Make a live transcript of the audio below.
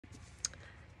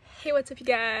Hey, what's up you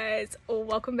guys?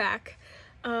 Welcome back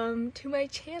to my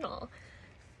channel.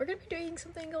 We're gonna be doing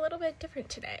something a little bit different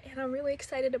today and I'm really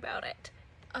excited about it.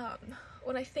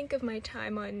 When I think of my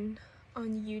time on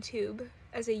YouTube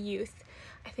as a youth,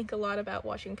 I think a lot about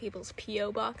watching people's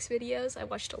P.O. Box videos. I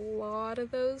watched a lot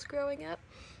of those growing up.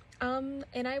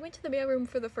 And I went to the mailroom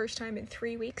for the first time in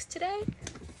 3 weeks today.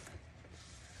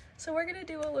 So we're gonna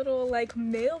do a little like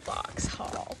mailbox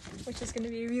haul, which is gonna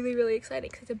be really exciting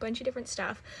because it's a bunch of different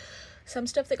stuff. Some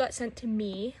stuff that got sent to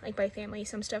me, like by family,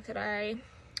 some stuff that I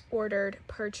ordered,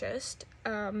 purchased.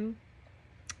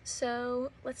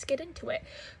 So let's get into it.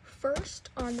 First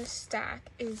on the stack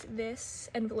is this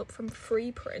envelope from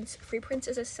Freeprints. Freeprints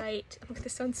is a site, oh,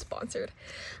 this sounds sponsored.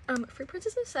 Freeprints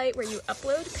is a site where you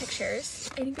upload pictures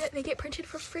and they get printed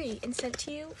for free and sent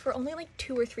to you for only like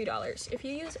 $2 or $3. If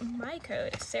you use my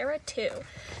code, Sarah2,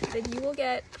 then you will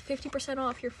get 50%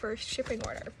 off your first shipping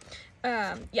order.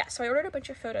 Yeah, so I ordered a bunch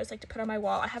of photos like to put on my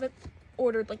wall. I haven't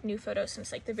ordered like new photos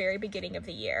since like the very beginning of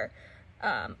the year.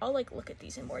 I'll like look at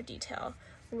these in more detail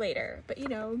later, but you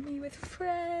know, me with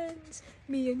friends,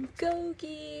 me and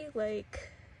Gogi, like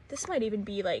this might even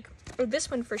be like, or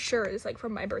this one for sure is like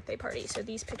from my birthday party. So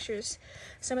these pictures,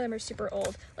 some of them are super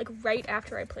old, like right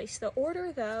after I placed the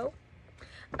order though.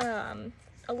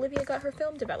 Olivia got her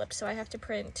film developed, so I have to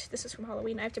print, this is from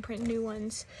Halloween, I have to print new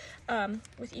ones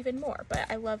with even more,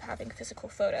 but I love having physical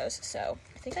photos. So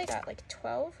I think I got like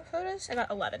 12 photos, I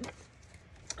got 11.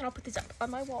 And I'll put these up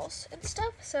on my walls and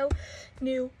stuff. So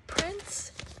new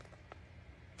prints,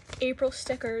 April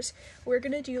stickers. We're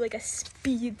gonna do like a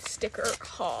speed sticker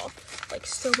haul, like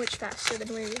so much faster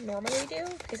than we normally do,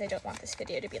 because I don't want this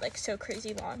video to be like so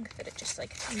crazy long that it just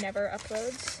like never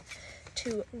uploads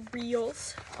to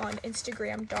Reels on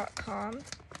Instagram.com.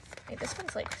 Hey, this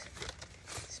one's like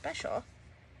special.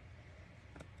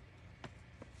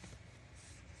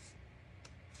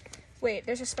 Wait,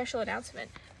 there's a special announcement.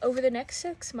 Over the next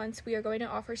 6 months, we are going to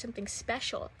offer something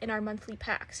special in our monthly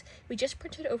packs. We just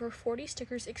printed over 40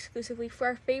 stickers exclusively for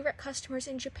our favorite customers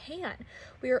in Japan.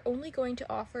 We are only going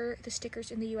to offer the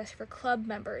stickers in the US for club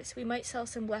members. We might sell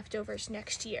some leftovers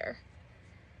next year.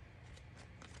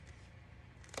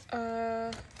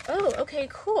 Oh, okay,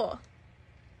 cool.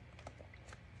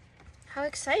 How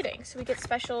exciting. So we get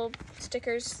special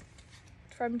stickers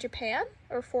from Japan,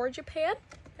 or for Japan.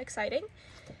 Exciting.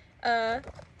 And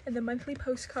the monthly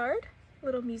postcard,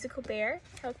 little musical bear,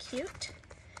 how cute.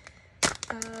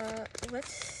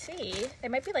 Let's see,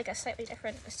 there might be like a slightly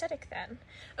different aesthetic then.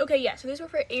 Okay, yeah, so these were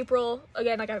for April.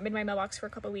 Again, like I haven't been in my mailbox for a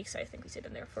couple weeks, so I think these have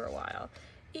been there for a while.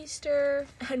 Easter,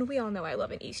 and we all know I love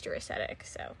an Easter aesthetic,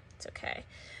 so it's okay.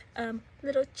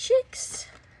 Little chicks,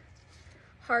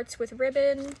 hearts with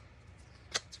ribbon.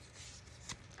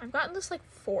 I've gotten this like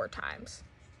 4 times.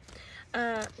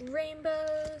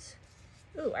 Rainbows.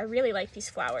 Ooh, I really like these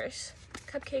flowers.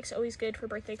 Cupcakes, always good for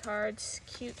birthday cards.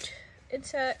 Cute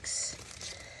insects.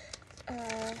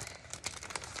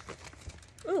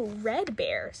 Ooh, red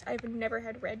bears. I've never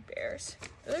had red bears.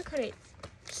 Those are kind of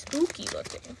spooky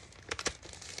looking.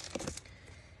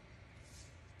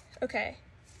 Okay,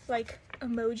 like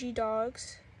emoji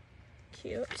dogs.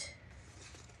 Cute.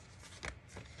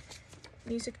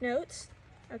 Music notes.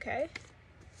 Okay.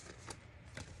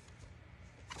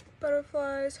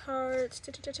 Butterflies, hearts,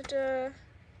 da da da da da.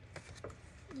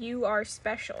 You are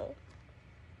special.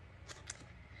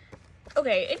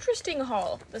 Okay, interesting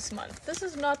haul this month. This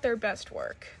is not their best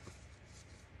work.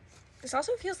 This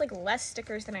also feels like less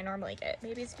stickers than I normally get.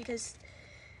 Maybe it's because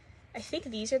I think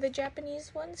these are the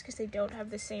Japanese ones because they don't have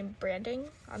the same branding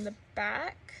on the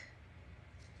back.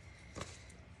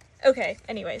 Okay,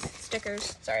 anyways,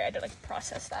 stickers. Sorry, I had to like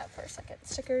process that for a second.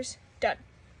 Stickers, done.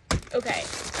 Okay.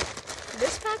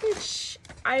 This package,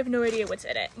 I have no idea what's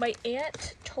in it. My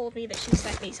aunt told me that she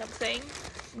sent me something.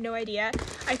 No idea.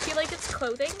 I feel like it's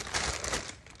clothing.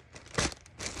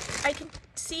 I can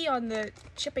see on the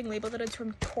shipping label that it's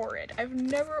from Torrid. I've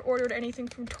never ordered anything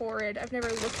from Torrid. I've never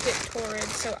looked at Torrid,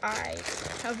 so I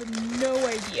have no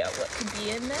idea what could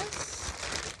be in this.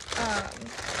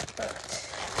 But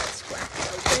let's whack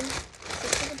it open.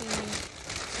 This is gonna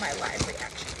be my live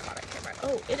reaction caught on camera.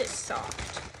 Oh, it is soft.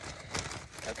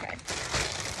 Okay.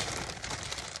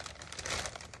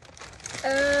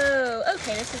 Oh,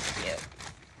 okay, this is cute.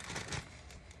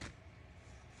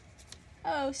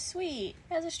 Oh, sweet.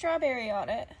 It has a strawberry on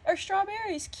it. Our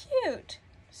strawberry's cute.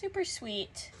 Super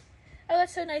sweet. Oh,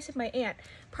 that's so nice of my aunt.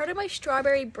 Part of my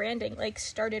strawberry branding, like,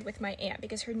 started with my aunt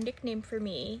because her nickname for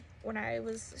me when I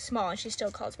was small, and she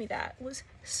still calls me that, was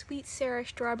Sweet Sarah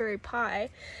Strawberry Pie.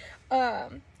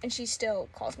 And she still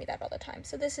calls me that all the time.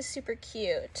 So this is super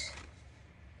cute.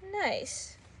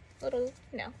 Nice. little,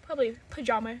 probably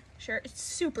pajama shirt. It's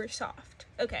super soft.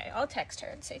 Okay, I'll text her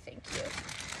and say thank you.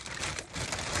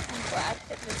 I'm glad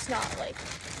that it's not like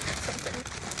something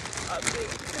ugly.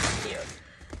 It's cute.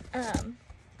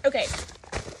 Okay,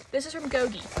 this is from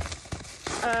Gogi.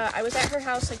 I was at her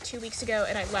house like 2 weeks ago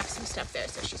and I left some stuff there,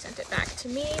 so she sent it back to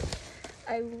me.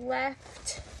 I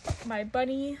left my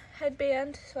bunny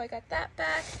headband, so I got that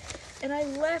back. And I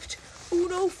left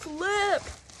Uno Flip.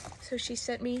 So she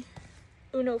sent me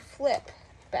Uno Flip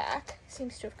back.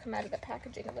 Seems to have come out of the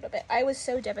packaging a little bit. I was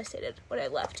so devastated when I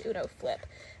left Uno Flip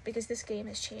because this game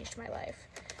has changed my life.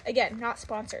 Again, not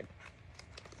sponsored.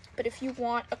 But if you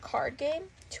want a card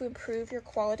game to improve your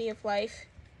quality of life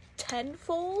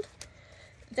tenfold,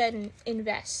 then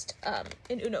invest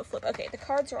in Uno Flip. Okay, the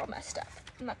cards are all messed up.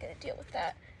 I'm not going to deal with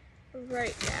that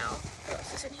right now. What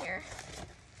else is in here?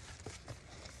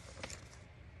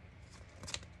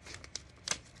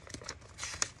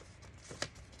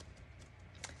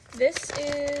 This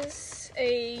is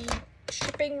a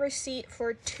shipping receipt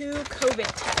for 2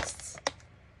 COVID tests.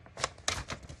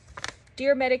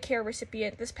 Dear Medicare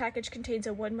recipient, this package contains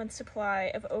a 1-month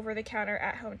supply of over-the-counter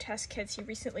at-home test kits you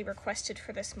recently requested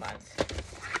for this month.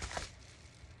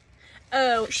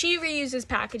 Oh, she reuses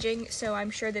packaging, so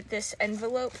I'm sure that this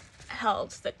envelope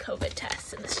held the COVID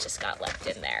tests, and this just got left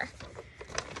in there.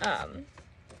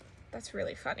 That's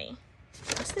really funny.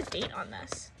 What's the date on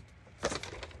this?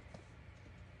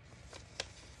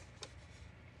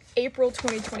 April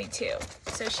 2022.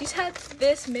 So she's had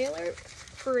this mailer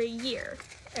for a year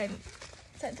and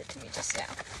sent it to me just now.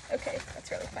 Okay,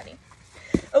 that's really funny.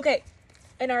 Okay,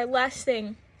 and our last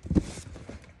thing.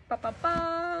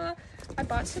 I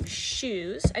bought some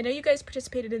shoes. I know you guys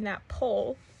participated in that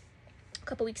poll a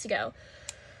couple weeks ago.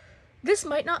 This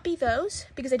might not be those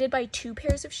because I did buy 2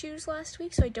 pairs of shoes last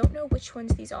week, so I don't know which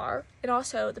ones these are. And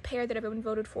also the pair that everyone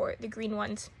voted for, the green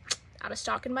ones, out of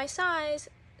stock in my size.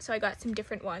 So I got some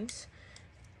different ones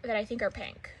that I think are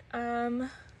pink. I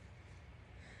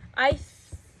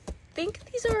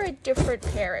think these are a different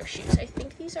pair of shoes. I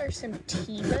think these are some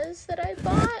Tevas that I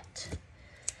bought.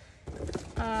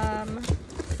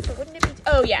 But wouldn't it be?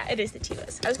 Oh yeah, it is the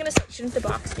Tevas. I was gonna say, shouldn't the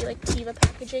box be like Teva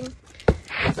packaging?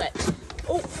 But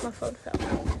oh, my phone fell.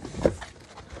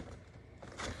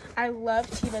 I love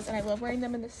Tevas and I love wearing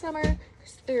them in the summer.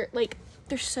 They're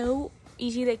so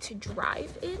easy to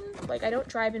drive in. Like, I don't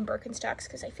drive in Birkenstocks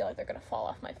because I feel like they're gonna fall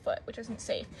off my foot, which isn't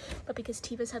safe. But because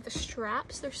Tevas have the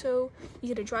straps, they're so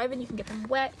easy to drive in. You can get them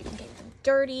wet, you can get them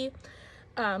dirty.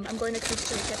 I'm going to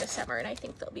Costa Rica this summer and I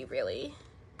think they'll be really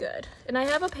good. And I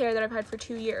have a pair that I've had for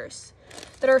 2 years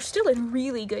that are still in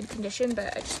really good condition,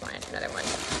 but I just wanted another one.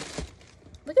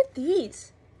 Look at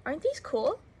these. Aren't these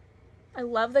cool? I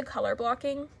love the color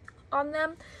blocking on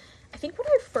them. I think when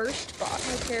I first bought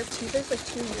my pair of Tevas like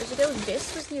 2 years ago,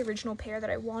 this was the original pair that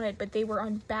I wanted, but they were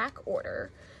on back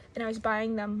order and I was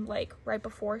buying them like right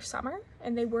before summer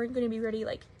and they weren't going to be ready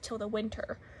like till the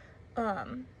winter.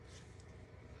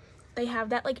 They have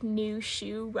that like new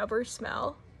shoe rubber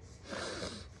smell.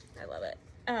 I love it.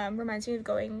 Reminds me of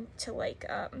going to like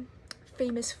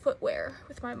Famous Footwear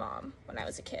with my mom when I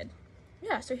was a kid.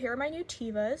 Yeah, so here are my new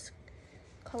Tevas.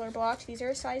 Color blocked. These are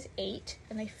a size 8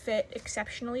 and they fit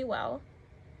exceptionally well.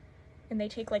 And they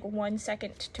take like 1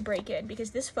 second to break in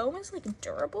because this foam is like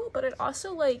durable, but it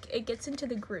also like it gets into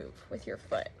the groove with your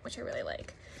foot, which I really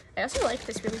like. I also like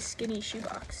this really skinny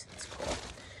shoebox. It's cool.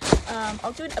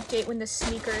 I'll do an update when the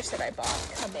sneakers that I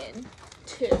bought come in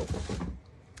too.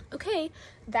 Okay,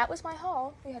 that was my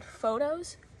haul. We had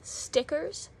photos,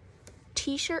 stickers,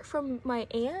 t-shirt from my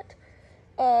aunt,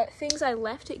 things I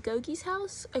left at Gogi's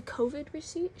house, a COVID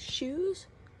receipt, shoes.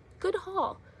 Good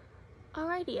haul.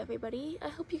 Alrighty, everybody. I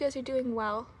hope you guys are doing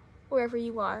well wherever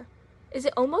you are. Is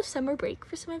it almost summer break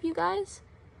for some of you guys?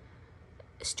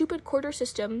 Stupid quarter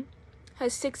system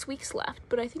has 6 weeks left,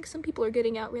 but I think some people are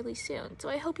getting out really soon. So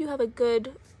I hope you have a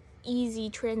good, easy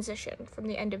transition from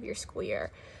the end of your school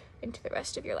year into the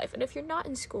rest of your life. And if you're not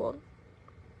in school,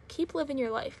 keep living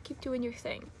your life. Keep doing your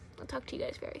thing. I'll talk to you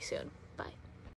guys very soon.